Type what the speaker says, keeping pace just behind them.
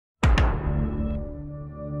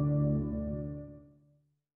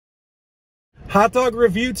Hot dog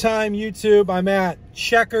review time, YouTube. I'm at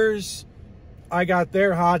Checkers. I got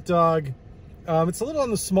their hot dog. It's a little on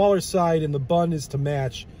the smaller side and the bun is to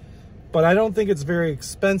match, but I don't think it's very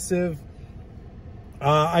expensive.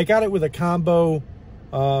 I got it with a combo,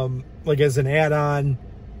 like as an add-on,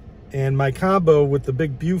 and my combo with the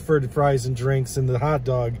big Buford fries and drinks and the hot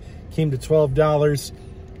dog came to $12.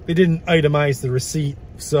 They didn't itemize the receipt,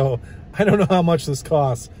 so I don't know how much this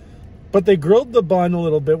costs. But they grilled the bun a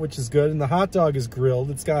little bit, which is good, and the hot dog is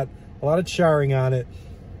grilled. It's got a lot of charring on it.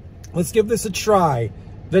 Let's give this a try.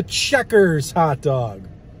 The Checkers hot dog.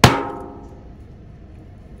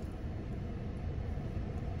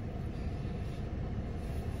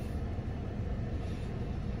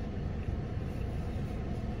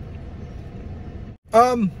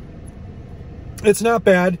 It's not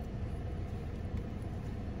bad.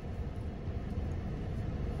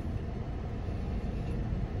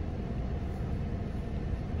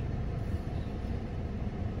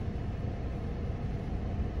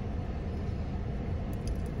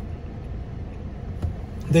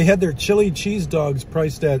 They had their chili cheese dogs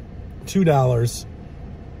priced at $2.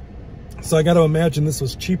 So I got to imagine this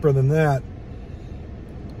was cheaper than that.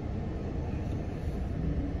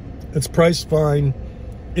 It's priced fine.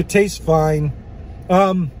 It tastes fine.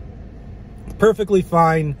 Perfectly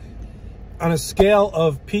fine. On a scale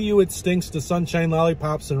of PU it stinks to sunshine,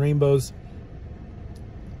 lollipops, and rainbows,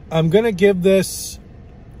 I'm going to give this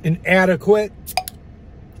an adequate,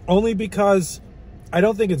 only because I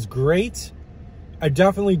don't think it's great. I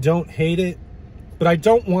definitely don't hate it, but I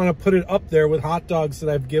don't want to put it up there with hot dogs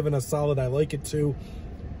that I've given a solid I like it to,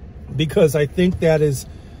 because I think that is,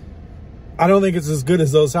 I don't think it's as good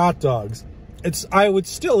as those hot dogs. I would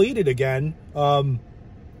still eat it again.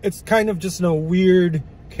 It's kind of just in a weird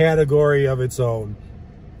category of its own,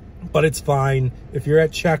 but it's fine. If you're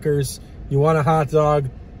at Checkers, you want a hot dog,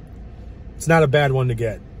 it's not a bad one to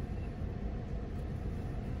get.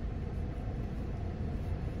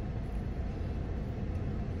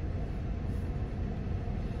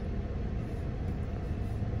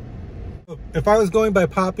 If I was going by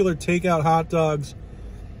popular takeout hot dogs,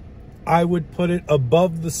 I would put it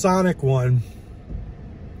above the Sonic one,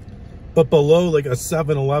 but below like a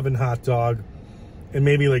 7-Eleven hot dog, and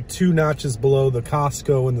maybe like 2 notches below the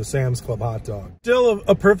Costco and the Sam's Club hot dog. Still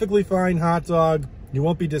a perfectly fine hot dog. You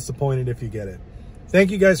won't be disappointed if you get it.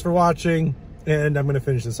 Thank you guys for watching, and I'm going to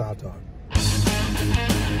finish this hot dog.